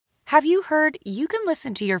Have you heard you can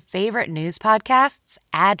listen to your favorite news podcasts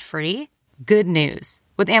ad-free? Good news.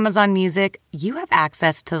 With Amazon Music, you have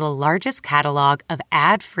access to the largest catalog of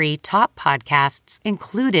ad-free top podcasts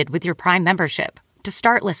included with your Prime membership. To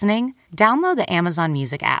start listening, download the Amazon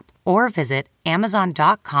Music app or visit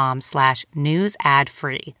amazon.com/news ad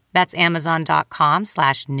free. That's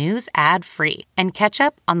amazon.com/news ad free and catch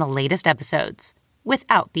up on the latest episodes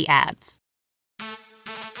without the ads.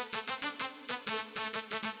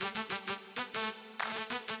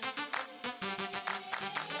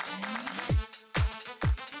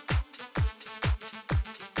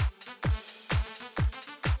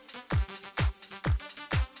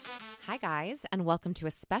 Hi, guys, and welcome to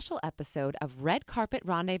a special episode of Red Carpet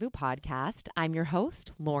Rendezvous Podcast. I'm your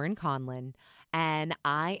host, Lauren Conlon, and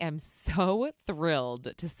I am so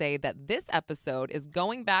thrilled to say that this episode is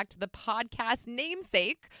going back to the podcast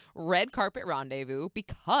namesake, Red Carpet Rendezvous,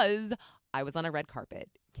 because I was on a red carpet.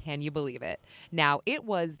 Can you believe it? Now, it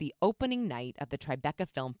was the opening night of the Tribeca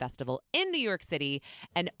Film Festival in New York City,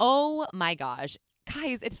 and oh my gosh,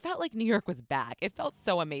 guys, it felt like New York was back. It felt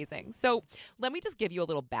so amazing. So let me just give you a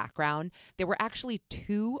little background. There were actually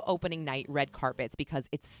 2 opening night red carpets because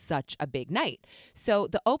it's such a big night. So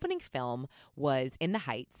the opening film was In the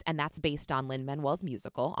Heights, and that's based on Lin-Manuel's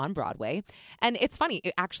musical on Broadway. And it's funny,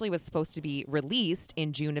 it actually was supposed to be released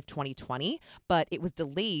in June of 2020, but it was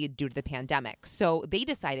delayed due to the pandemic. So they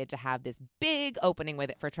decided to have this big opening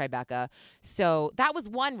with it for Tribeca. So that was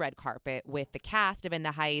one red carpet with the cast of In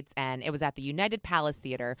the Heights, and it was at the United Palace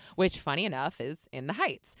Theater, which, funny enough, is in the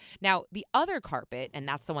Heights. Now, the other carpet, and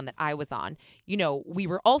that's the one that I was on, we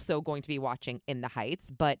were also going to be watching In the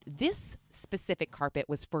Heights, but this specific carpet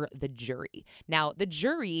was for the jury. Now, the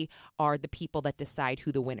jury are the people that decide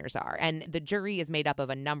who the winners are, and the jury is made up of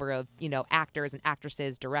a number of, actors and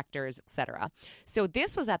actresses, directors, etc. So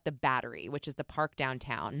this was at the Battery, which is the park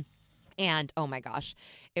downtown. And oh my gosh,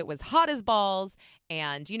 it was hot as balls.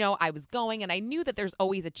 And, I was going and I knew that there's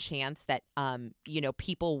always a chance that,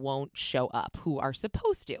 people won't show up who are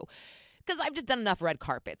supposed to. Because I've just done enough red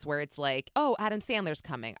carpets where it's like, oh, Adam Sandler's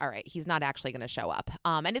coming. All right, he's not actually going to show up.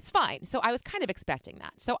 And it's fine. So I was kind of expecting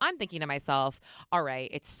that. So I'm thinking to myself, all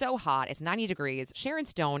right, it's so hot. It's 90 degrees. Sharon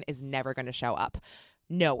Stone is never going to show up.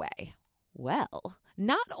 No way. Well,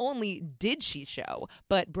 not only did she show,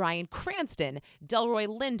 but Bryan Cranston, Delroy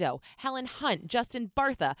Lindo, Helen Hunt, Justin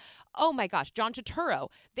Bartha, oh my gosh, John Turturro,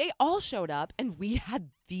 they all showed up and we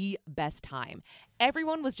had the best time.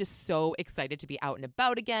 Everyone was just so excited to be out and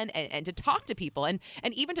about again and to talk to people and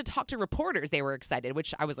even to talk to reporters. They were excited,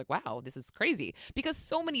 which I was like, wow, this is crazy. Because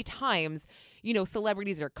so many times,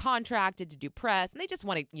 celebrities are contracted to do press and they just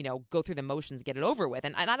want to, go through the motions, get it over with.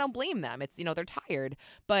 And I don't blame them. It's, they're tired.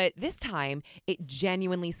 But this time it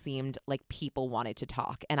genuinely seemed like people wanted to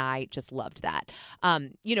talk. And I just loved that.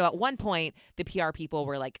 At one point, the PR people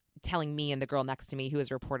were like, telling me and the girl next to me who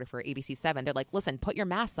is a reporter for ABC7, they're like, listen, put your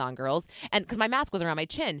masks on, girls. And because my mask was around my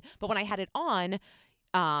chin, but when I had it on,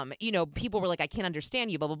 people were like, I can't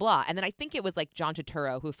understand you, blah, blah, blah. And then I think it was like John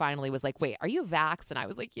Turturro who finally was like, wait, are you vaxxed? And I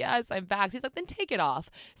was like, yes, I'm vaxxed. He's like, then take it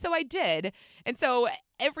off. So I did. And so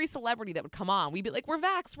every celebrity that would come on, we'd be like, we're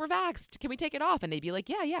vaxxed. Can we take it off? And they'd be like,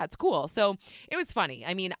 yeah, it's cool. So it was funny.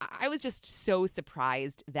 I mean, I was just so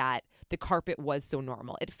surprised that the carpet was so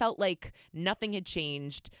normal. It felt like nothing had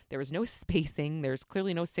changed. There was no spacing. There's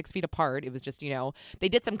clearly no 6 feet apart. It was just, they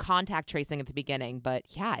did some contact tracing at the beginning, but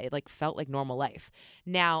yeah, it like felt like normal life.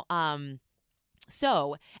 Now,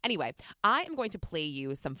 so anyway, I am going to play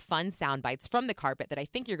you some fun sound bites from the carpet that I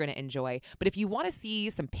think you're going to enjoy. But if you want to see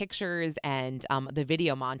some pictures and the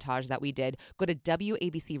video montage that we did, go to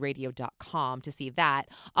WABCRadio.com to see that.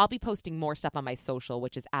 I'll be posting more stuff on my social,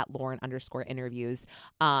 which is at Lauren_interviews.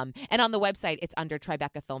 And on the website, it's under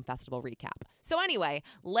Tribeca Film Festival Recap. So anyway,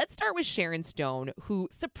 let's start with Sharon Stone, who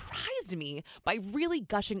surprised me by really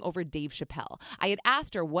gushing over Dave Chappelle. I had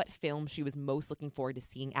asked her what film she was most looking forward to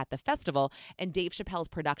seeing at the festival, and Dave Chappelle's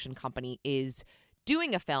production company is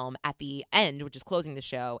doing a film at the end, which is closing the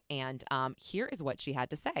show. And here is what she had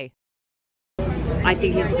to say. I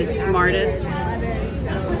think he's the smartest,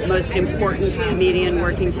 most important comedian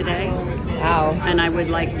working today. Wow. And I would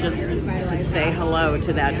like just to say hello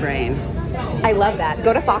to that brain. I love that.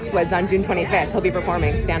 Go to Foxwoods on June 25th. He'll be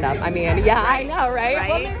performing stand-up. I mean, yeah, I know, right?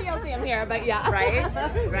 Well, maybe you'll see him here, but yeah. Right?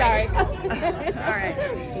 Sorry. All right.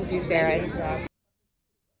 Thank you, Sharon.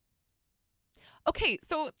 Okay,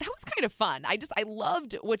 so that was kind of fun. I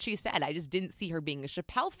loved what she said. I just didn't see her being a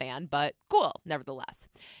Chappelle fan, but cool, nevertheless.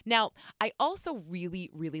 Now, I also really,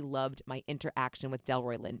 really loved my interaction with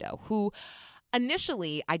Delroy Lindo, who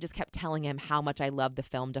initially, I just kept telling him how much I loved the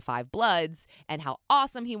film Da 5 Bloods and how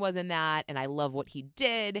awesome he was in that, and I love what he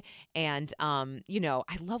did. And,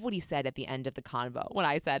 I love what he said at the end of the convo when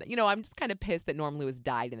I said, I'm just kind of pissed that Norm Lewis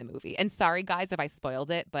died in the movie. And sorry, guys, if I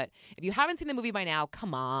spoiled it, but if you haven't seen the movie by now,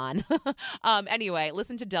 come on. Anyway,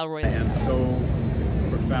 listen to Delroy. I am so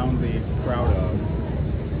profoundly proud of,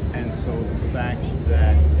 and so the fact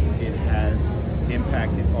that it has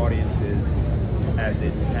impacted audiences as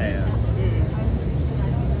it has.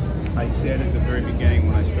 I said at the very beginning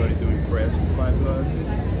when I started doing press for 5 Bloods,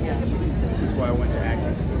 this is why I went to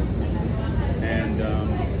acting school. And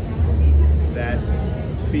that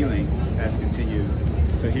feeling has continued.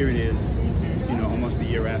 So here it is, almost a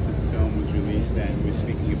year after the film was released, and we're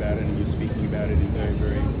speaking about it, and you're speaking about it in very,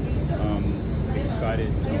 very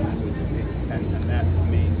excited tones, and that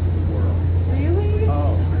means the world. Really?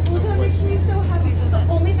 Oh, well, no that makes question. me so happy. The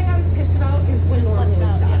only thing I was pissed about is when Norm Lewis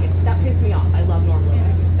died. That pissed me off. I love Norm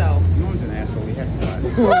Lewis, so. Norm's an asshole. He had to die.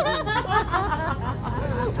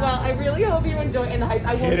 Well, I really hope you enjoy In the Heights.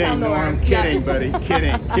 I won't tell Kidding, Norm. Kidding, buddy.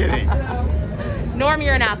 Kidding. Norm,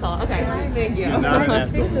 you're an asshole. Okay, thank you. You're not an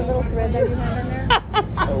asshole. There's a little thread that you have in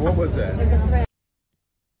there. Oh, what was that?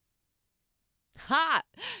 Ha!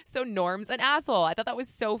 So Norm's an asshole. I thought that was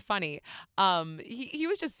so funny. He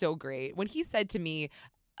was just so great. When he said to me,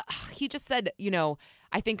 he just said,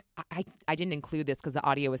 I think I didn't include this because the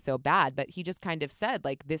audio was so bad, but he just kind of said,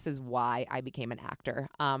 like, this is why I became an actor.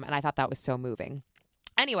 And I thought that was so moving.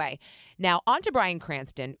 Anyway, now on to Bryan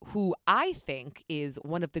Cranston, who I think is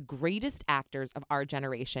one of the greatest actors of our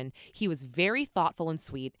generation. He was very thoughtful and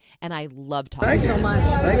sweet, and I love talking to him. Thank you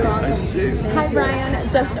so much. Thank you. Awesome. Nice to see you. Hi,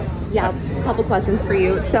 Brian. Just, a couple questions for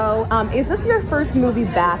you. So, is this your first movie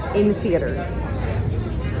back in theaters?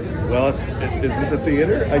 Well, is this a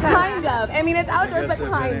theater? Kind of. I mean, it's outdoors, guess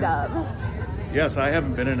but I've kind been in- of. Yes, I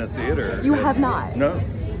haven't been in a theater. You have not? No,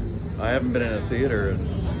 I haven't been in a theater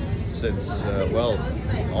since,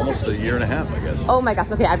 almost a year and a half, I guess. Oh my gosh,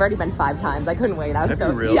 okay, I've already been 5 times. I couldn't wait. I was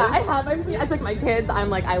Have you really? Yeah, I have. I took my kids.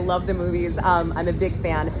 I love the movies. I'm a big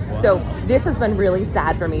fan. Wow. So this has been really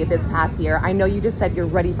sad for me this past year. I know you just said you're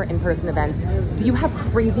ready for in-person events. Do you have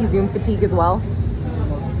crazy Zoom fatigue as well?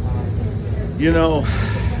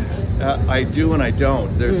 I do and I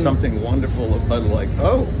don't. There's something wonderful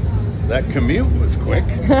about that commute was quick.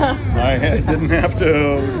 Didn't have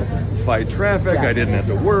to fight traffic. Yeah. I didn't have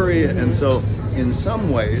to worry. And so in some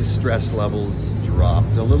ways, stress levels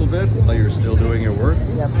dropped a little bit while you're still doing your work.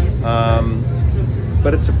 Yep.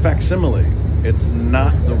 But it's a facsimile. It's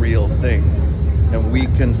not the real thing. And we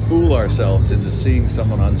can fool ourselves into seeing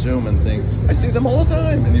someone on Zoom and think, I see them all the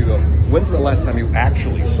time. And you go, when's the last time you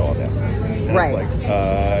actually saw them? And Right. It's like,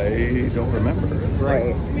 I don't remember. It's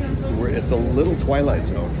Right. It's a little Twilight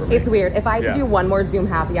Zone for me. It's weird. If I had to Yeah. do one more Zoom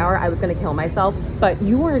happy hour, I was going to kill myself. But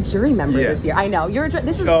you were a jury member Yes. this year. I know. You're a jury.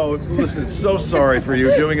 This is... Oh, listen, so sorry for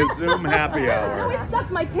you doing a Zoom happy Oh, hour. it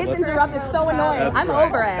sucks. My kids interrupt. It's so annoying. That's I'm right.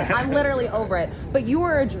 over it. I'm literally over it. But you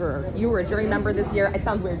were a juror. You were a jury member this year. It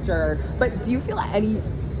sounds weird, juror. But do you feel any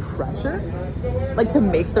pressure? Like to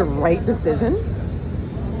make the right decision?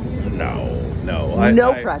 No.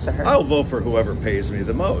 No pressure. I'll vote for whoever pays me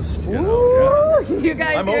the most. Ooh, Yeah. you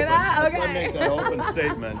guys I'm do open. that? Let's Okay. make that open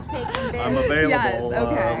statement. I'm available. Yes,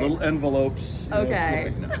 okay. Little envelopes.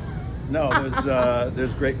 Okay. No,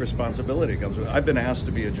 there's great responsibility comes with it. I've been asked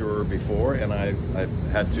to be a juror before, and I've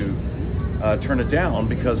had to turn it down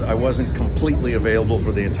because I wasn't completely available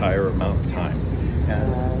for the entire amount of time,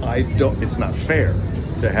 and it's not fair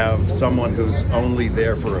to have someone who's only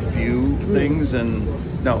there for a few things. And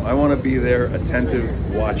no, I want to be there,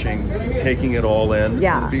 attentive, watching, taking it all in,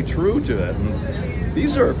 Yeah. and be true to it. And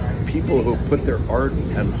these are people who put their art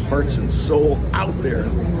and hearts and soul out there.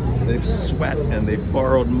 They've sweat and they've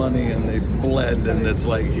borrowed money and they've bled, and it's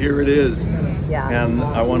like, here it is. Yeah. And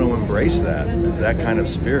I want to embrace that kind of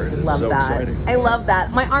spirit. It's Love so that. exciting. I love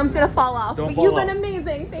that. My arm's going to fall off. Don't but fall you've been off.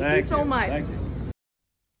 amazing. Thank you so much. Thank you.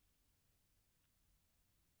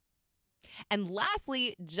 And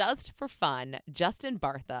lastly, just for fun, Justin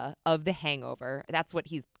Bartha of The Hangover, that's what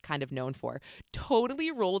he's kind of known for,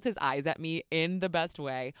 totally rolled his eyes at me in the best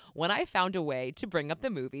way when I found a way to bring up the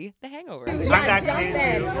movie The Hangover. Yeah, jump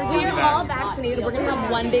in. We are all vaccinated. We're going to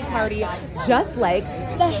have one big party just like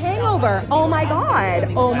The Hangover. Oh my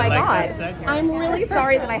God. Oh my God. I'm really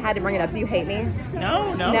sorry that I had to bring it up. Do you hate me?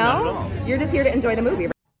 No, not at all. You're just here to enjoy the movie.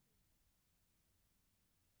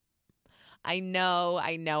 I know,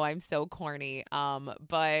 I'm so corny.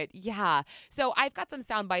 But yeah. So I've got some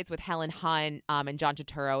sound bites with Helen Hunt and John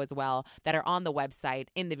Turturro as well that are on the website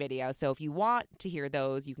in the video. So if you want to hear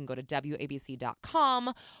those, you can go to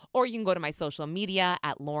WABC.com, or you can go to my social media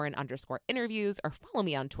at Lauren_interviews, or follow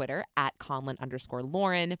me on Twitter at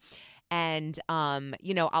Conlon_Lauren. And,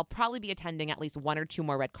 I'll probably be attending at least 1 or 2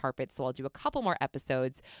 more red carpets, so I'll do a couple more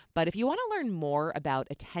episodes. But if you want to learn more about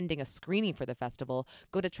attending a screening for the festival,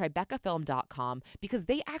 go to TribecaFilm.com, because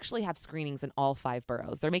they actually have screenings in all 5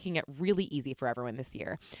 boroughs. They're making it really easy for everyone this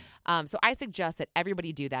year. So I suggest that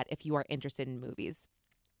everybody do that if you are interested in movies.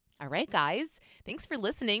 All right, guys, thanks for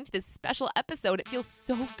listening to this special episode. It feels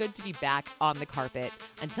so good to be back on the carpet.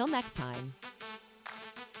 Until next time.